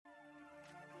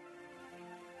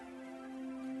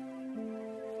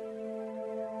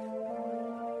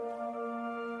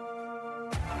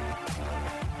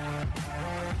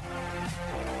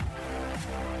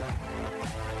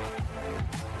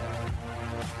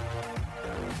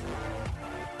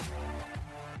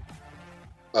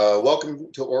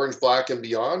Welcome to Orange, Black, and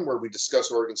Beyond, where we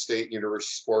discuss Oregon State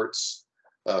University sports,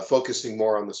 focusing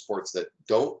more on the sports that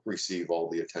don't receive all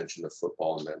the attention of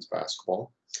football and men's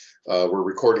basketball. We're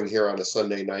recording here on a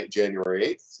Sunday night, January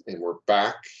 8th, and we're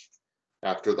back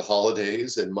after the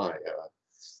holidays and my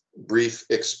brief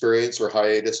experience or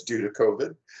hiatus due to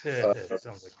COVID.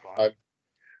 Sounds like fun.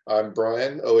 I'm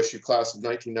Brian, OSU class of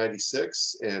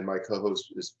 1996, and my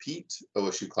co-host is Pete,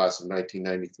 OSU class of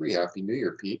 1993. Happy New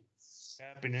Year, Pete.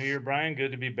 Happy New Year, Brian.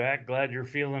 Good to be back. Glad you're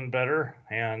feeling better.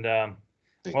 And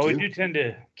Thank we you. do tend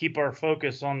to keep our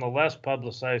focus on the less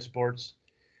publicized sports.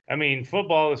 I mean,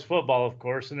 football is football, of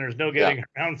course, and there's no getting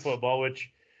around football, which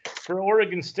for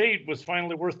Oregon State was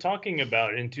finally worth talking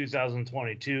about in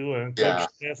 2022. And Coach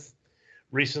Smith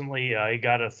recently he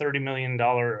got a $30 million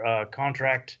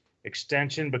contract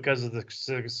extension because of the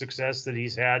success that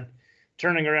he's had,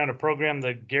 turning around a program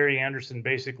that Gary Anderson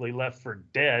basically left for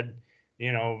dead,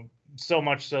 so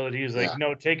much so that he was like,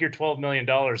 no, take your $12 million.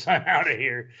 I'm out of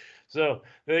here. So,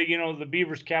 the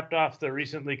Beavers capped off the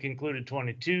recently concluded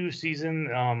 22 season,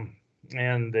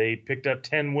 and they picked up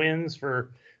 10 wins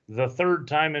for the third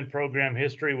time in program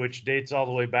history, which dates all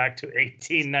the way back to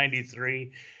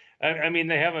 1893. I mean,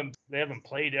 they haven't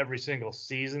played every single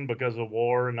season because of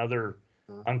war and other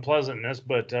unpleasantness,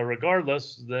 but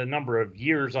regardless, the number of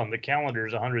years on the calendar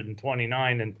is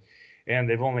 129, and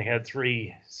they've only had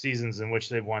 3 seasons in which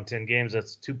they've won 10 games.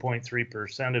 That's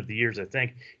 2.3% of the years, I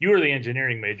think. You were the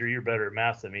engineering major. You're better at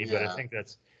math than me, but I think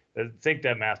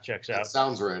that math checks out. That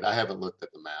sounds right. I haven't looked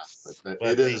at the math, but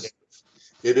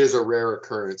it is a rare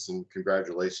occurrence, and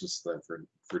congratulations to them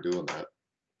for doing that.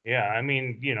 Yeah, I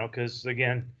mean, because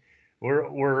again,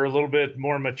 we're a little bit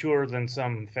more mature than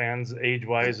some fans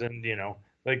age-wise, and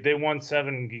like they won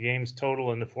 7 games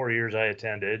total in the 4 years I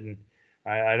attended, and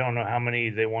I don't know how many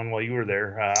they won while you were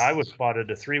there. I was spotted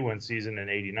a 3-win season in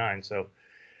 '89. So,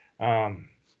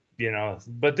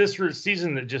 but this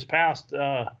season that just passed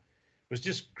was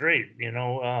just great.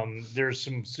 There's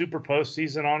some super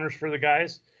postseason honors for the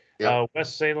guys. Yep.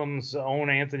 West Salem's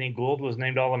own Anthony Gould was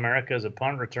named All-America as a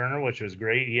punt returner, which was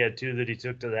great. He had 2 that he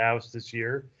took to the house this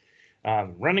year.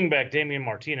 Running back Damian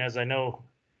Martinez, I know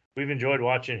we've enjoyed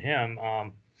watching him.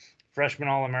 Freshman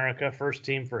All-America, first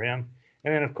team for him.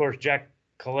 And then, of course, Jack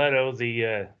Coletto,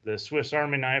 the Swiss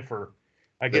Army knife, or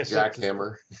I guess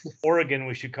jackhammer. Oregon,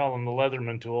 we should call him the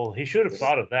Leatherman tool. He should have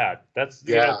thought of that. That's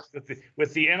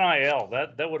with the NIL,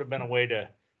 that would have been a way to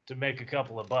make a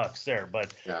couple of bucks there.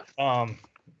 But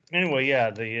anyway,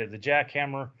 the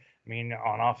jackhammer. I mean,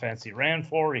 on offense, he ran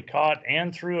for, he caught,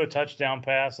 and threw a touchdown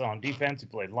pass. On defense, he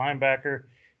played linebacker.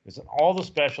 He was in all the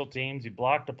special teams. He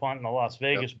blocked a punt in the Las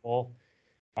Vegas Bowl,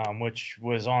 which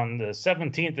was on the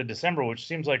 17th of December, which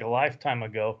seems like a lifetime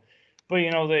ago. But,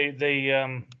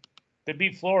 they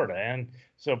beat Florida. And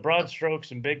so broad strokes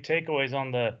and big takeaways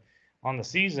on the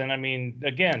season. I mean,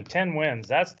 again, 10 wins,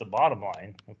 that's the bottom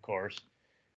line, of course,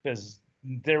 because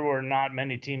there were not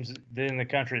many teams in the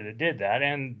country that did that.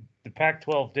 And the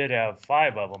Pac-12 did have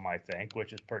 5 of them, I think,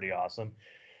 which is pretty awesome.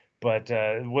 But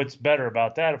what's better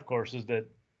about that, of course, is that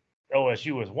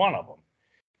OSU was one of them.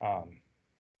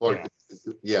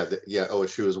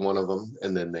 OSU is one of them,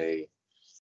 and then they,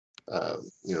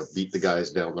 beat the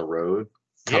guys down the road.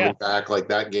 Coming back, like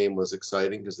that game was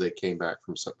exciting because they came back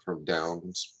from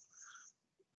downs,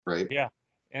 right? Yeah,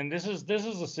 and this is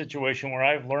a situation where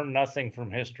I've learned nothing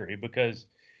from history because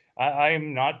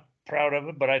I'm not proud of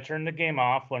it, but I turned the game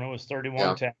off when it was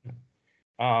 31-10.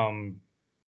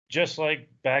 Just like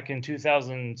back in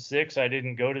 2006, I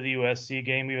didn't go to the USC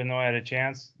game even though I had a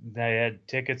chance. I had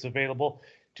tickets available.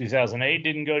 2008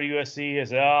 didn't go to USC. I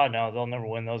said, no, they'll never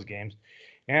win those games,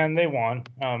 and they won.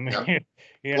 I'll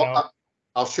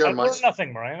share I've learned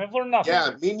nothing, Brian. I've learned nothing. Yeah,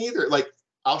 me neither. Like,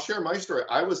 I'll share my story.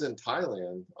 I was in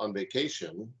Thailand on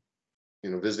vacation,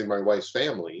 visiting my wife's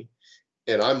family,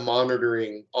 and I'm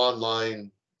monitoring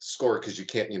online score because you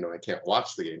can't, I can't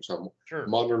watch the game. So I'm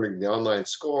monitoring the online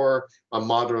score. I'm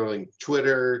monitoring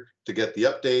Twitter to get the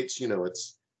updates.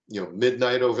 It's,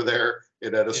 midnight over there.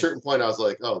 And at a certain point, I was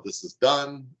like, oh, this is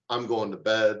done. I'm going to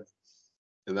bed.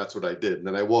 And that's what I did. And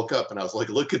then I woke up and I was like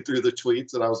looking through the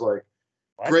tweets and I was like,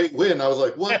 great win. I was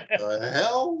like, what the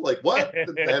hell? Like, what?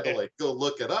 And I had to go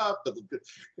look it up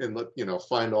and look,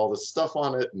 find all this stuff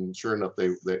on it. And sure enough, they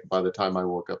by the time I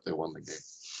woke up, they won the game.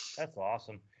 That's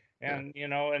awesome. And,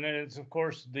 and then it's, of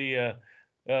course, the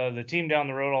team down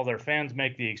the road, all their fans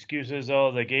make the excuses.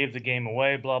 Oh, they gave the game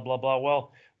away, blah, blah, blah.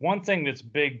 Well, one thing that's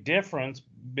big difference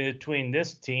between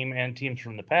this team and teams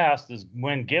from the past is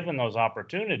when given those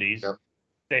opportunities,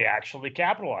 they actually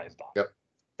capitalized on. Yep.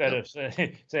 Instead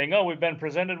of saying, "Oh, we've been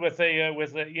presented with a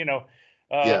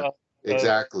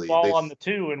exactly. ball on the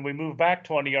 2 and we move back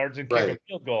 20 yards and kick a Right.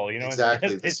 field goal,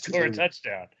 Exactly. instead they score a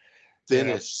touchdown.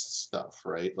 Finish stuff,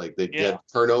 right? Like they'd Yeah. get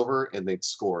turnover and they'd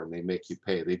score and they make you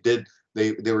pay.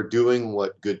 They were doing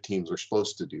what good teams are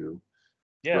supposed to do,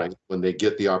 Yeah. right? When they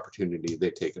get the opportunity,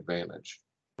 they take advantage.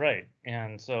 Right.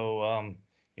 And so,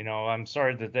 I'm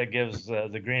sorry that gives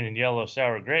the green and yellow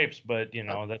sour grapes, but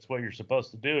that's what you're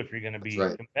supposed to do if you're going to be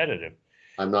right. competitive.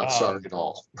 I'm not sorry at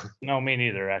all. No, me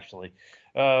neither, actually.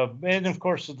 And of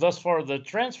course, thus far, the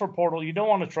transfer portal, you don't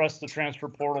want to trust the transfer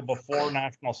portal before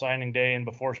National Signing Day and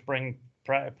before spring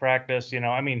practice. They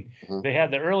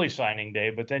had the early signing day,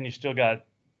 but then you still got,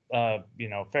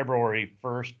 February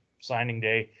 1st signing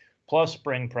day plus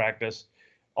spring practice,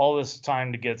 all this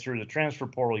time to get through the transfer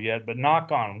portal yet. But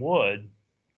knock on wood,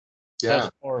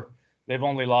 thus far, they've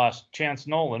only lost Chance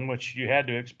Nolan, which you had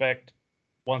to expect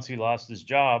once he lost his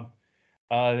job.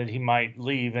 That he might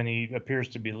leave, and he appears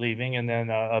to be leaving. And then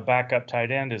a backup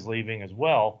tight end is leaving as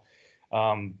well,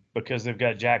 because they've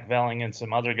got Jack Velling and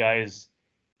some other guys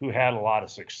who had a lot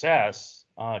of success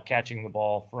catching the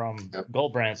ball from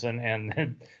Goldbranson,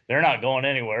 and they're not going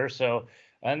anywhere. So,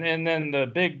 and then the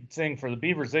big thing for the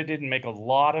Beavers, they didn't make a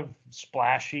lot of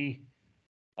splashy,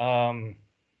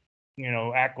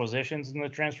 acquisitions in the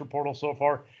transfer portal so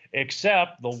far,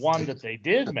 except the one that they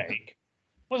did make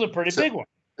was a pretty big one.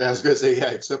 I was going to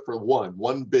say, except for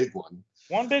one big one.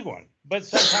 One big one, but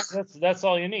sometimes that's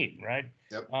all you need, right?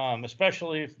 Yep.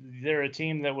 Especially if they're a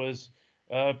team that was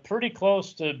pretty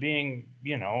close to being,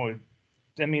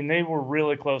 they were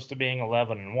really close to being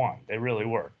 11-1. They really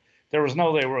were. They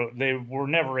were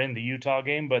never in the Utah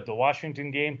game, but the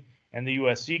Washington game and the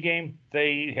USC game,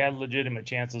 they had legitimate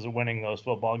chances of winning those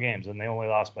football games, and they only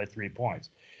lost by 3 points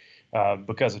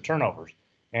because of turnovers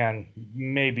and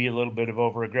maybe a little bit of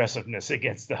over-aggressiveness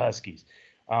against the Huskies.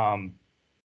 They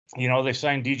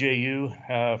signed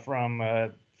DJU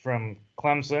from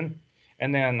Clemson,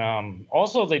 and then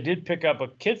also they did pick up a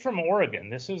kid from Oregon.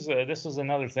 This is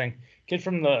another thing. Kid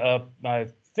from I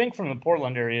think from the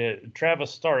Portland area.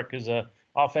 Travis Stark is a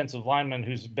offensive lineman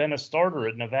who's been a starter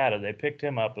at Nevada. They picked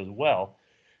him up as well,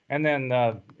 and then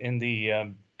in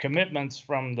the commitments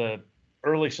from the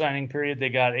early signing period, they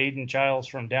got Aiden Childs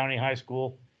from Downey High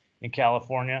School in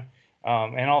California.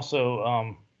 And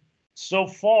also, so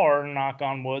far, knock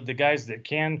on wood, the guys that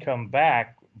can come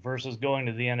back versus going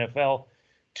to the NFL,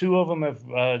 2 of them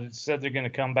have said they're going to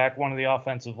come back. One of the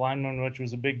offensive linemen, which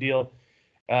was a big deal.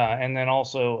 And then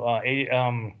also,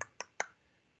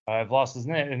 I've lost his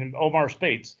name, and Omar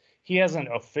Spates. He hasn't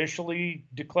officially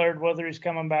declared whether he's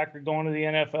coming back or going to the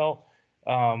NFL.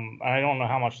 I don't know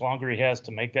how much longer he has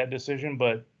to make that decision,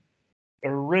 but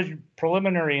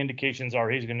preliminary indications are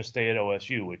he's going to stay at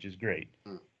OSU, which is great.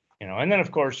 And then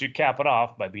of course you cap it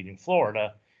off by beating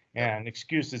Florida, and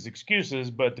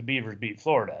excuses, but the Beavers beat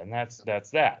Florida, and that's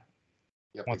that.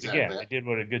 Yep, Once again, they did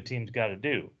what a good team's got to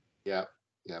do. Yeah.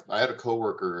 I had a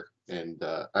coworker, and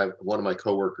one of my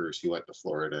coworkers, he went to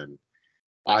Florida, and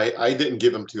I didn't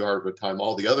give him too hard of a time.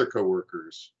 All the other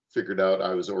coworkers figured out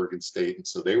I was Oregon State, and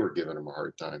so they were giving him a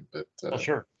hard time. But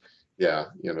sure. Yeah,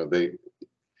 they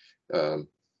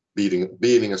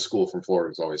beating a school from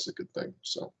Florida is always a good thing.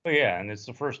 So. Well, yeah, and it's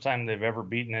the first time they've ever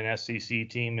beaten an SEC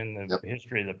team in the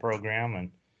history of the program, and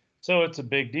so it's a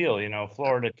big deal.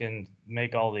 Florida can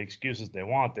make all the excuses they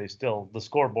want. The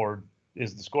scoreboard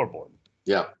is the scoreboard.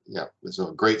 Yeah. It's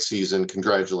a great season.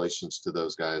 Congratulations to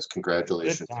those guys.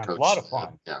 Congratulations to Coach. A lot of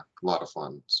fun. Yeah, a lot of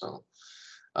fun. So,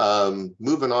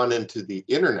 moving on into the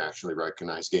internationally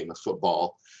recognized game of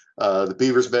football, the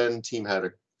Beavers men team had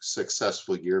a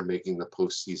successful year, making the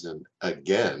postseason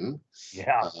again.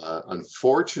 Yeah.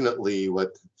 Unfortunately, a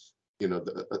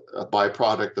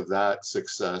byproduct of that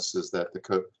success is that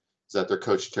their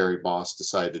coach Terry Boss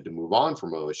decided to move on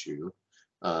from OSU.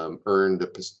 Earned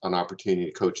an opportunity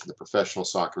to coach in the professional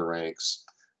soccer ranks.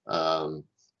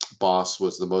 Boss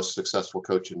was the most successful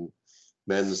coach in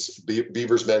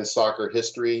Beavers men's soccer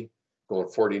history, going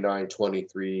 49,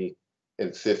 23,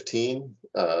 and 15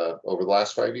 over the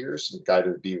last 5 years, and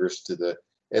guided the Beavers to the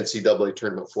NCAA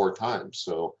tournament 4 times.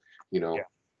 So,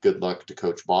 good luck to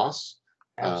Coach Boss.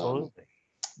 Absolutely.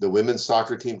 The women's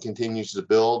soccer team continues to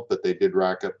build, but they did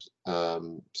rack up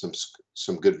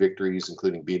some good victories,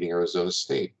 including beating Arizona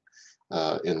State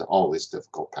in the always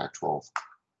difficult Pac-12.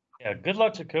 Yeah, good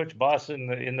luck to Coach Boss in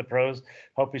the pros.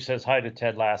 Hope he says hi to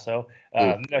Ted Lasso.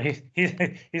 No,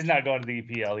 he's not going to the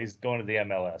EPL. He's going to the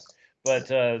MLS. But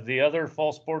the other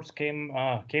fall sports came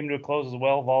to a close as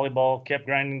well. Volleyball kept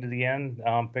grinding to the end,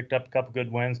 picked up a couple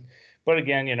good wins. But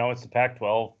again, it's the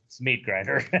Pac-12. It's a meat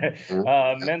grinder.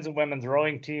 Men's and women's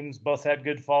rowing teams both had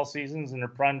good fall seasons and are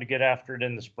primed to get after it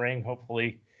in the spring.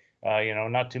 Hopefully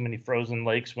Not too many frozen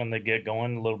lakes when they get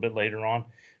going a little bit later on.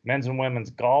 Men's and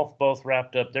women's golf both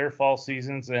wrapped up their fall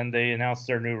seasons, and they announced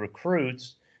their new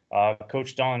recruits.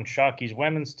 Coach Don Shockey's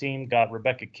women's team got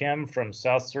Rebecca Kim from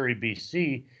South Surrey,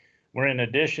 BC, where in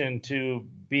addition to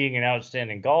being an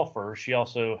outstanding golfer, she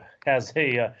also has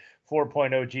a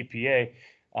 4.0 GPA.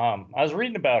 I was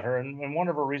reading about her, and one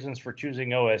of her reasons for choosing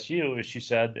OSU, as she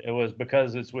said, it was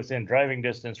because it's within driving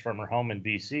distance from her home in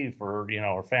BC for,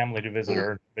 her family to visit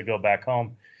her to go back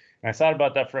home. And I thought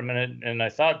about that for a minute, and I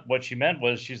thought what she meant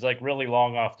was she's like really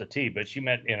long off the tee, but she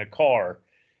meant in a car,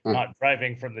 not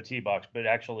driving from the tee box. But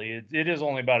actually, it is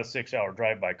only about a 6-hour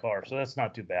drive by car, so that's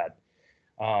not too bad.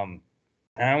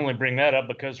 I only bring that up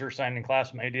because her signing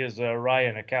classmate is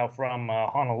Ryan Akau from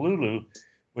Honolulu,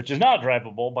 which is not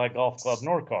drivable by Golf Club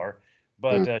Norcar,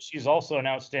 but she's also an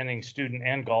outstanding student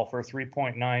and golfer,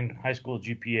 3.9 high school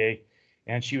GPA,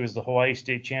 and she was the Hawaii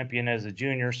State champion as a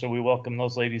junior. So we welcome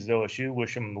those ladies to OSU,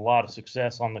 wish them a lot of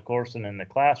success on the course and in the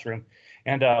classroom.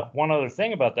 And one other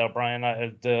thing about that, Brian,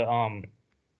 the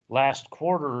last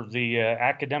quarter, the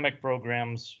athletic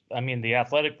programs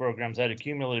had a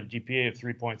cumulative GPA of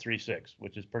 3.36,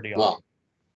 which is pretty awesome. Wow.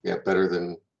 Yeah, better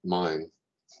than mine.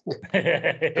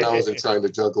 And I wasn't trying to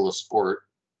juggle a sport,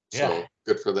 so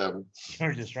good for them.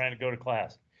 You're just trying to go to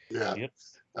class. Yeah. Yep.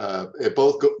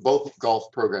 Both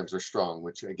golf programs are strong,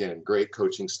 which again, great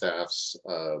coaching staffs.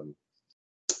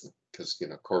 Because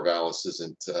Corvallis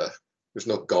isn't. There's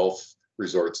no golf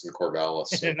resorts in Corvallis.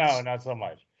 So no, not so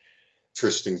much.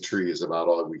 Tristing Tree is about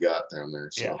all we got down there.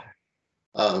 So,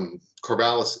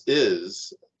 Corvallis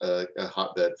is a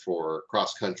hotbed for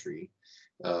cross country.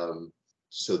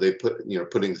 So they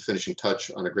putting the finishing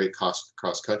touch on a great cross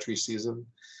country season.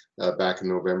 Back in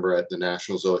November at the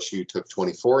Nationals, OSU took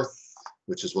 24th,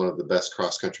 which is one of the best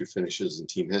cross country finishes in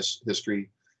team history.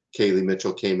 Kaylee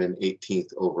Mitchell came in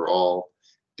 18th overall,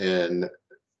 and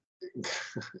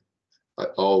I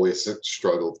always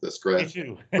struggled with this.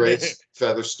 Grace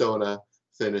Featherstone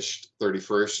finished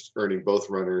 31st, earning both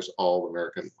runners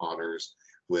All-American honors,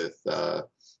 with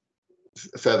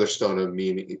Featherstone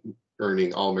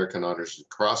earning All-American honors in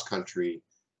cross country,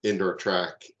 indoor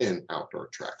track, and outdoor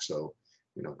track. So,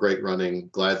 great running.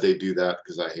 Glad they do that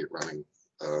because I hate running.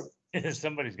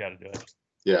 Somebody's got to do it.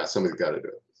 Yeah, somebody's got to do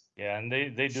it. Yeah, and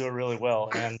they do it really well.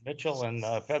 And Mitchell and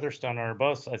Featherstone are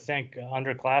both, I think,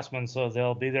 underclassmen, so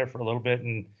they'll be there for a little bit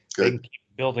and they can keep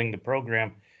building the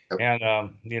program. Yep.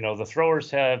 And the throwers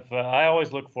have. I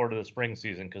always look forward to the spring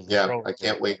season because I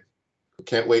can't wait. I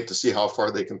can't wait to see how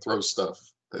far they can throw stuff.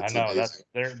 That's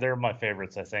amazing. They're my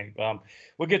favorites, I think.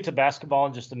 We'll get to basketball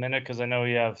in just a minute because I know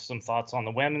you have some thoughts on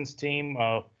the women's team,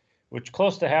 which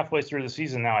close to halfway through the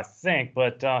season now, I think.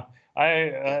 But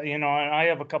I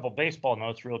have a couple baseball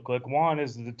notes real quick. One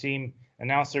is the team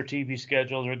announced their TV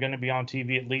schedule. They're going to be on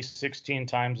TV at least 16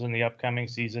 times in the upcoming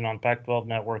season on Pac-12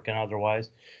 Network and otherwise.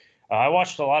 I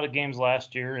watched a lot of games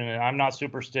last year, and I'm not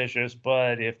superstitious,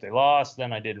 but if they lost,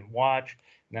 then I didn't watch.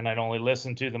 Then I'd only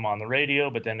listen to them on the radio.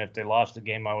 But then if they lost the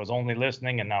game I was only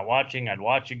listening and not watching, I'd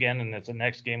watch again. And if the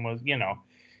next game was,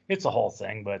 it's a whole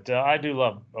thing. But I do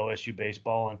love OSU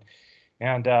baseball,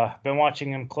 and been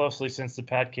watching them closely since the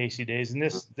Pat Casey days. And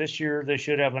this year they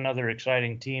should have another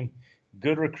exciting team,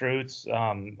 good recruits.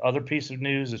 Other piece of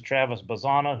news is Travis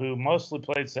Bazana, who mostly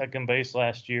played second base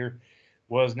last year,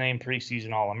 was named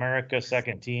preseason All-America,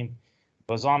 second team.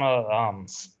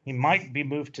 Bazana, he might be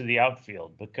moved to the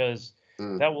outfield because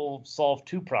that will solve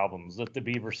two problems that the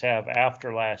Beavers have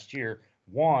after last year.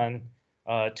 One,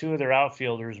 two of their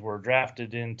outfielders were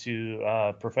drafted into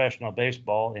professional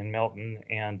baseball in Melton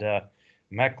and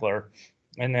Meckler.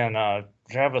 And then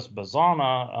Travis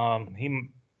Bazana,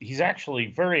 he's actually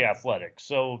very athletic.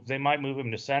 So they might move him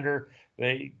to center.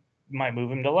 They might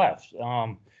move him to left.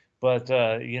 But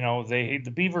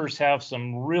the Beavers have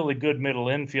some really good middle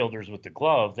infielders with the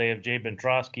glove. They have Jay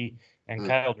Bentrosky and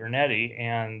Kyle Gernetti,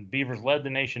 and Beavers led the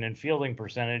nation in fielding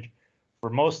percentage for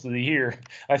most of the year.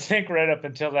 I think right up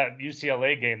until that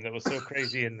UCLA game that was so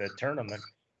crazy in the tournament.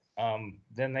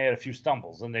 Then they had a few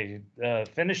stumbles, and they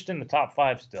finished in the top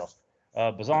 5 still.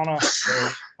 Bazana,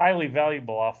 a highly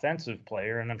valuable offensive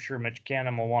player, and I'm sure Mitch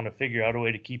Canham will want to figure out a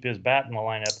way to keep his bat in the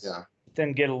lineup. Yeah.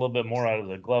 Then get a little bit more out of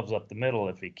the gloves up the middle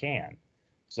if he can.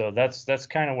 So that's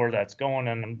kind of where that's going,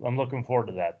 and I'm looking forward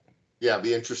to that. Yeah, it'd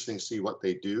be interesting to see what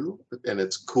they do, and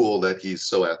it's cool that he's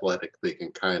so athletic they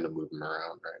can kind of move him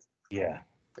around, right? Yeah.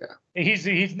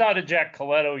 He's not a Jack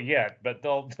Coletto yet, but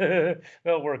they'll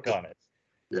work on it.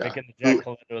 Yeah,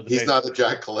 He's not a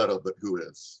Jack Coletto, but who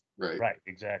is, right? Right,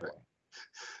 exactly.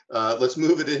 Right. Let's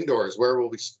move it indoors.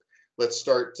 let's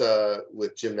start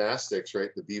with gymnastics,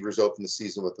 right? The Beavers opened the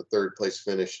season with a third place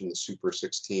finish in the Super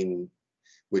 16,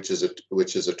 which is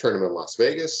a tournament in Las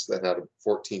Vegas that had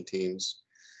 14 teams.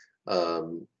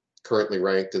 Currently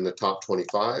ranked in the top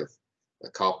 25, a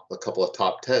couple of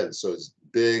top 10. So it's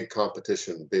big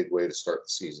competition, big way to start the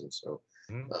season. So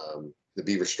the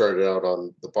Beavers started out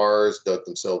on the bars, dug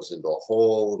themselves into a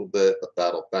hole a little bit, but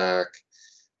battled back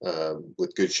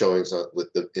with good showings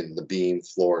in the beam,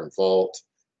 floor, and vault.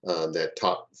 They had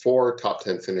top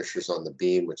 10 finishers on the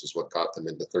beam, which is what got them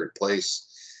into third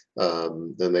place.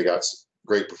 Then they got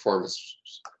great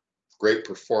performances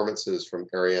from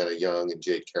Ariana Young and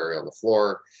Jade Carey on the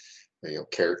floor.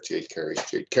 Jade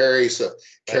Carey. So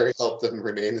Carey helped them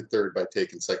remain in third by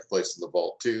taking second place in the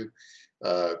vault too.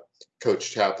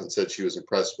 Coach Chaplin said she was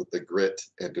impressed with the grit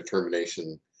and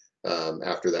determination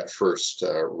after that first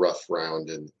rough round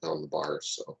on the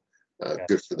bars. So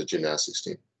good for the gymnastics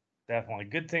team. Definitely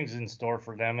good things in store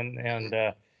for them. And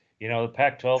the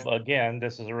Pac-12, again,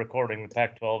 this is a recording. The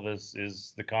Pac-12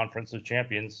 is the conference of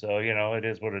champions. So, it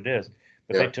is what it is.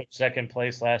 But they took second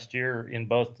place last year in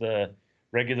both the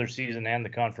regular season and the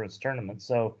conference tournament.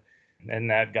 So, and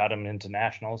that got them into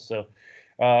nationals. So,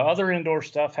 other indoor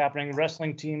stuff happening. The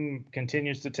wrestling team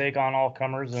continues to take on all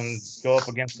comers and go up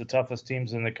against the toughest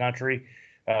teams in the country,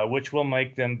 which will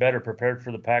make them better prepared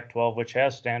for the Pac-12, which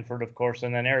has Stanford, of course,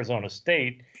 and then Arizona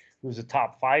State, who's a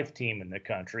top 5 team in the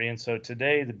country. And so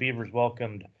today the Beavers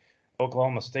welcomed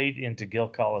Oklahoma State into Gill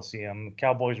Coliseum. The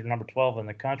Cowboys are number 12 in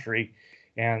the country,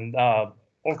 and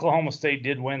Oklahoma State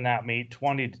did win that meet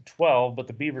 20-12, but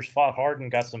the Beavers fought hard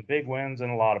and got some big wins and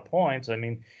a lot of points. I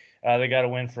mean, they got a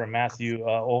win from Matthew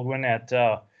Olguin at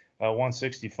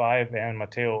 165 and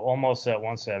Mateo Olmos at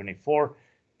 174.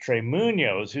 Trey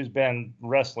Munoz, who's been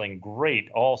wrestling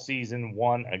great all season,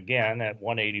 won again at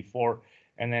 184.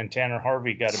 And then Tanner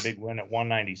Harvey got a big win at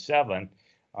 197.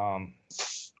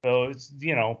 So it's,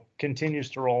 continues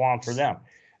to roll on for them.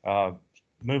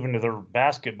 Moving to the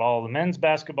basketball, the men's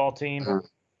basketball team,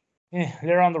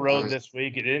 they're on the road this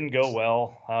week. It didn't go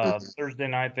well. Thursday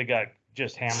night, they got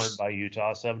just hammered by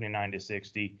Utah,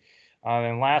 79-60.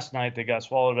 Then last night, they got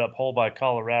swallowed up whole by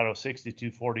Colorado,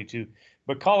 62-42.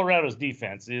 But Colorado's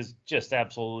defense is just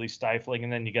absolutely stifling,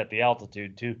 and then you got the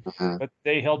altitude too. But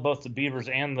they held both the Beavers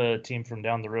and the team from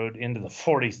down the road into the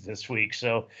 40s this week.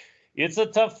 So it's a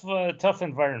tough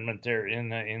environment there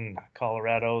in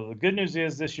Colorado. The good news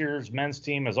is this year's men's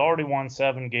team has already won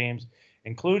 7 games,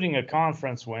 including a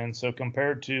conference win. So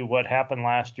compared to what happened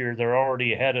last year, they're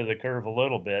already ahead of the curve a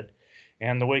little bit.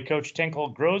 And the way Coach Tinkle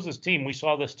grows his team, we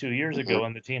saw this 2 years ago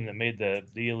in the team that made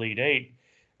the Elite Eight.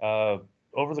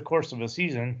 Over the course of a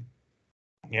season,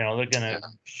 they're going to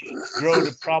grow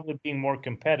to probably being more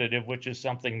competitive, which is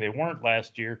something they weren't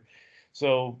last year.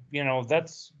 So,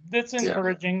 that's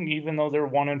encouraging. Even though they're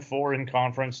 1-4 in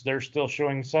conference, they're still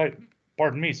showing signs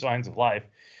of life.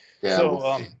 Yeah,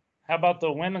 so, how about the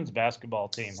women's basketball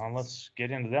team? Let's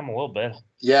get into them a little bit.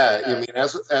 Yeah, I mean,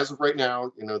 as of right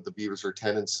now, the Beavers are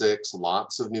 10-6.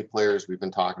 Lots of new players we've been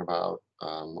talking about.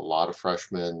 A lot of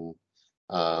freshmen.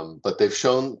 But they've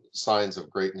shown signs of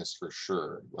greatness for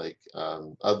sure. Like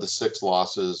of the 6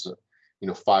 losses,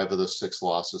 5 of those 6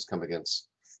 losses come against,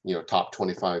 top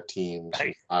 25 teams,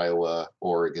 right. Iowa,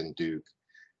 Oregon, Duke,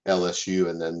 LSU,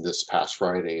 and then this past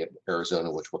Friday at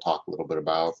Arizona, which we'll talk a little bit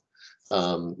about.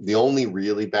 The only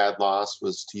really bad loss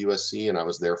was to USC, and I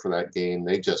was there for that game.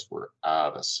 They just were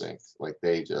out of sync. Like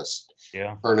they just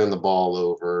turning the ball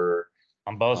over.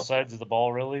 On both sides of the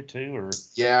ball, really, too? Or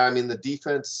yeah, I mean, the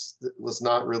defense was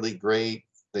not really great.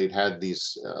 They'd had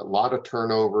these a lot of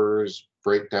turnovers,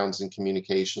 breakdowns in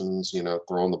communications,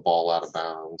 throwing the ball out of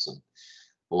bounds, and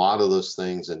a lot of those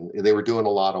things. And they were doing a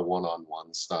lot of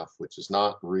one-on-one stuff, which is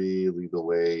not really the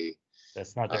way.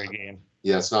 That's not their game.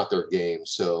 Yeah, it's not their game.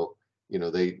 So,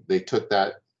 they took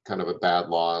that kind of a bad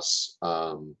loss,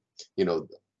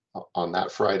 on that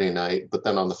Friday night. But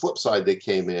then on the flip side, they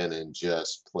came in and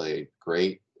just played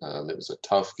great. It was a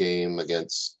tough game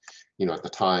against, at the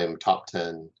time, top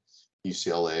 10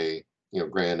 UCLA.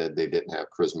 Granted, they didn't have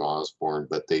Charisma Osborne,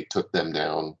 but they took them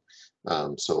down.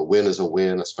 So a win is a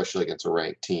win, especially against a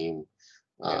ranked team.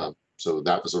 So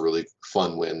that was a really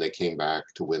fun win. They came back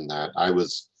to win that. I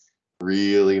was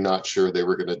really not sure they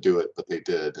were going to do it, but they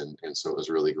did. And so it was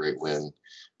a really great win.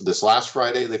 This last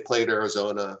Friday, they played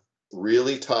Arizona.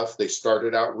 Really tough. They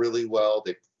started out really well.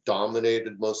 They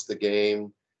dominated most of the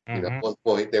game. At one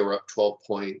point they were up 12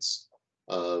 points.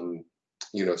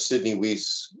 Sydney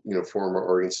Weiss, former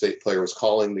Oregon State player, was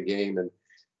calling the game, and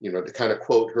to kind of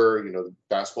quote her, the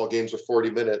basketball games are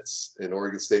 40 minutes, and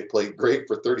Oregon State played great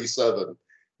for 37.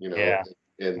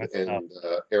 And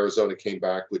Arizona came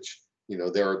back, which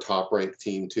they're a top ranked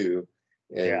team too,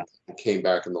 and came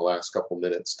back in the last couple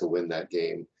minutes to win that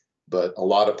game. But a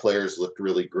lot of players looked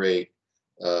really great.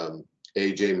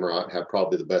 AJ Marat had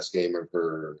probably the best game of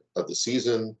the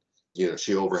season.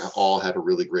 She overall had a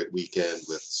really great weekend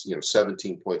with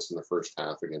 17 points in the first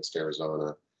half against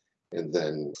Arizona, and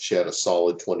then she had a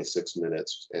solid 26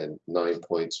 minutes and 9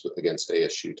 points against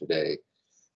ASU today.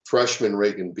 Freshman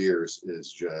Reagan Beers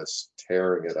is just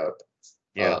tearing it up.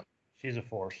 Yeah, she's a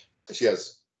force. She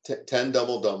has 10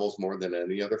 double-doubles, more than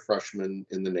any other freshman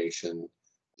in the nation.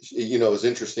 It was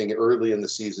interesting. Early in the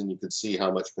season, you could see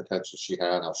how much potential she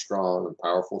had, how strong and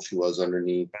powerful she was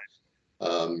underneath.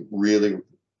 Really,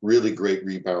 really great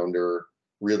rebounder,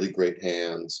 really great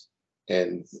hands.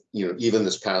 And, even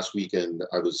this past weekend,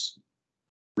 I was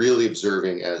really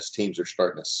observing as teams are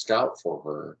starting to scout for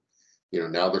her.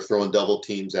 Now they're throwing double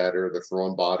teams at her, they're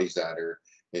throwing bodies at her,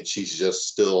 and she's just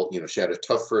still, she had a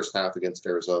tough first half against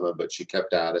Arizona, but she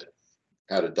kept at it,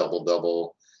 had a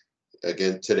double-double.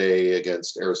 Again, today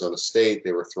against Arizona State,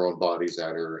 they were throwing bodies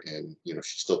at her, and,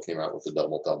 she still came out with a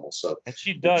double-double. So, and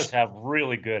she does have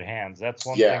really good hands. That's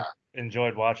one thing I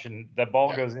enjoyed watching. The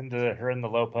ball goes into her in the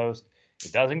low post.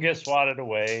 It doesn't get swatted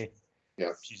away.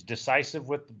 Yeah. She's decisive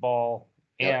with the ball,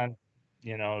 and,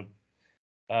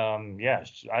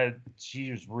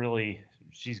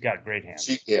 she's got great hands.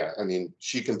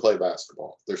 She can play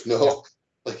basketball. There's no,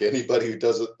 anybody who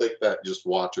doesn't think that, just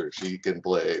watch her. She can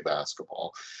play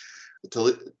basketball.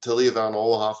 Talia Van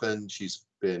Olenhoffen, she's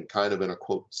been kind of in a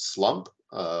quote slump.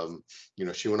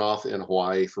 She went off in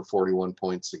Hawaii for 41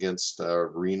 points against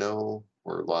Reno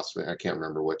or Las Vegas. I can't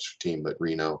remember which team, but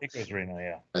Reno. I think it was Reno,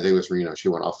 yeah. I think it was Reno. She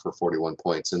went off for 41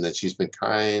 points, and then she's been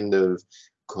kind of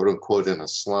quote unquote in a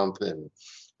slump. And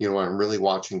I'm really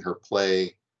watching her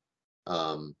play.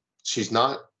 She's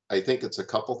not. I think it's a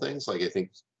couple things. I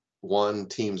think one,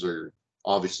 teams are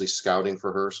obviously scouting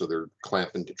for her, so they're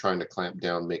trying to clamp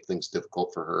down, make things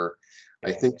difficult for her.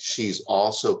 I think she's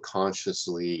also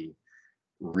consciously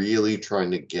really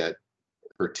trying to get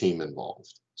her team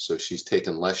involved. So she's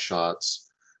taken less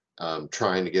shots,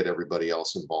 trying to get everybody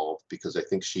else involved, because I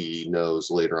think she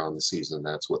knows later on in the season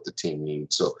that's what the team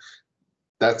needs. So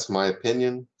that's my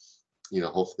opinion.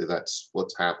 Hopefully that's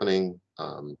what's happening.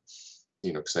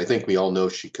 Because I think we all know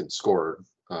she can score,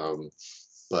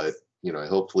 but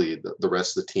hopefully the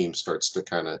rest of the team starts to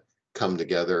kind of come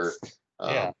together.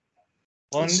 Well,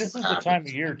 and this is the time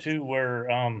of year too where,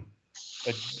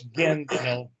 again,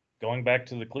 going back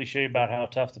to the cliche about how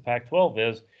tough the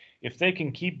Pac-12 is, if they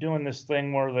can keep doing this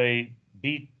thing where they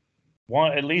beat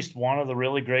at least one of the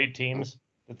really great teams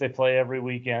that they play every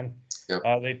weekend,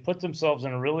 they put themselves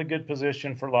in a really good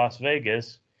position for Las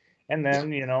Vegas. And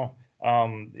then,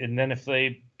 and then if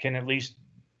they can at least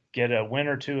get a win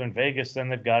or two in Vegas, then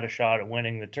they've got a shot at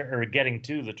winning or getting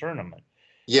to the tournament.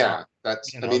 Yeah,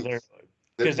 that's,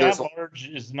 because at large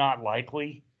is not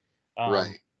likely.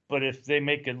 Right. But if they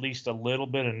make at least a little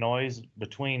bit of noise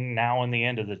between now and the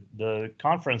end of the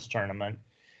conference tournament,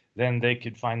 then they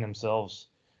could find themselves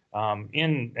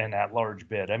in an at-large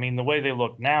bid. The way they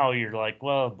look now, you're like,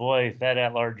 well, boy, that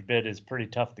at-large bid is pretty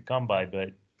tough to come by,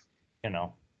 but,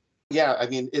 Yeah,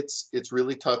 it's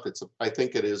really tough. I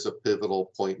think it is a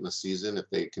pivotal point in the season if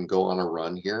they can go on a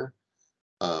run here.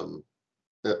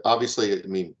 Obviously,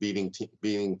 beating,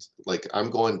 I'm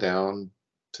going down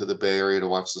to the Bay Area to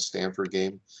watch the Stanford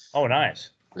game. Oh, nice.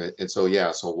 Right. And so,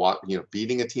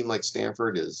 beating a team like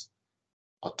Stanford is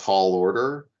a tall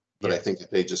order, but I think if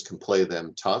they just can play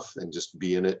them tough and just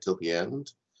be in it till the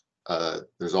end,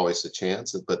 there's always a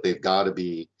chance. But they've got to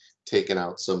be taking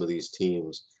out some of these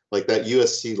teams. Like that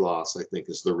USC loss, I think,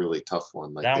 is the really tough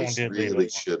one. They really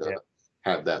should have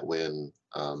had that win.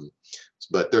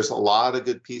 But there's a lot of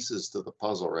good pieces to the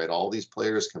puzzle, right? All these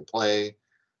players can play,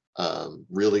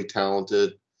 really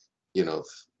talented. The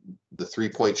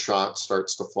 3-point shot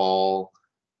starts to fall.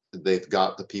 They've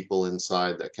got the people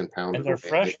inside that can pound it. And their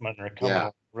freshmen are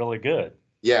coming really good.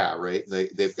 Yeah, right.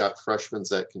 They've got freshmen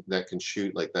that can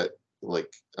shoot like that,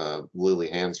 Lily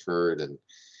Hansford and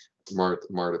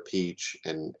Marta Peach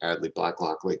and Adley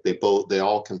Blacklock. They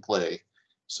all can play.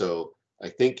 So I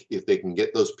think if they can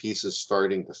get those pieces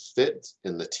starting to fit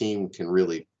and the team can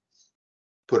really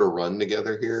put a run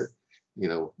together here,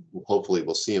 hopefully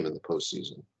we'll see them in the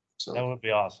postseason. So that would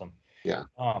be awesome. Yeah.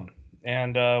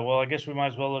 I guess we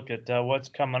might as well look at what's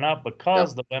coming up,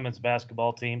 because the women's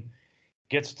basketball team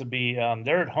gets to be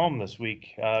they're at home this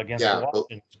week against the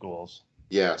Washington schools.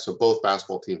 Yeah, so both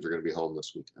basketball teams are going to be home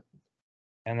this weekend.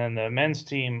 And then the men's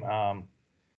team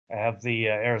have the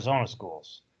Arizona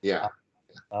schools. Yeah.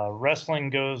 Wrestling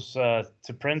goes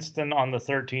to Princeton on the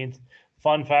 13th.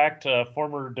 Fun fact,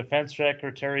 former Defense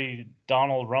Secretary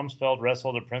Donald Rumsfeld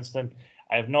wrestled at Princeton.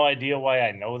 I have no idea why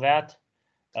I know that.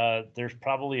 There's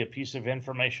probably a piece of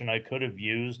information I could have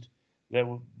used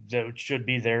that should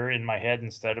be there in my head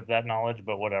instead of that knowledge,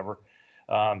 but whatever.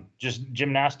 Just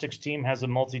gymnastics team has a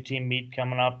multi-team meet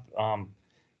coming up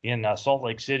in Salt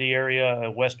Lake City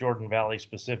area, West Jordan Valley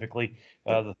specifically.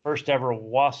 The first ever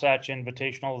Wasatch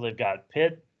Invitational. They've got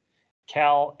Pitt,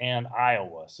 Cal, and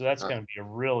Iowa. So that's going to be a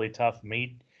really tough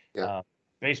meet. Yeah.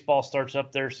 Baseball starts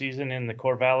up their season in the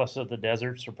Corvallis of the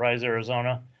Desert, Surprise,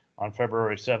 Arizona, on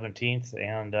February 17th.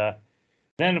 And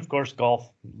then, of course,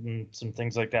 golf and some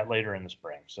things like that later in the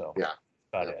spring. So yeah,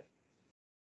 about it.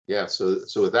 Yeah. So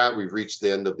with that, we've reached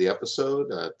the end of the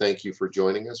episode. Thank you for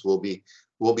joining us.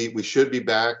 We should be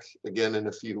back again in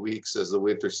a few weeks as the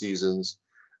winter season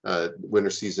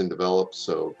develops.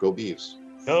 So go Beavs.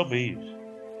 Go Beavs.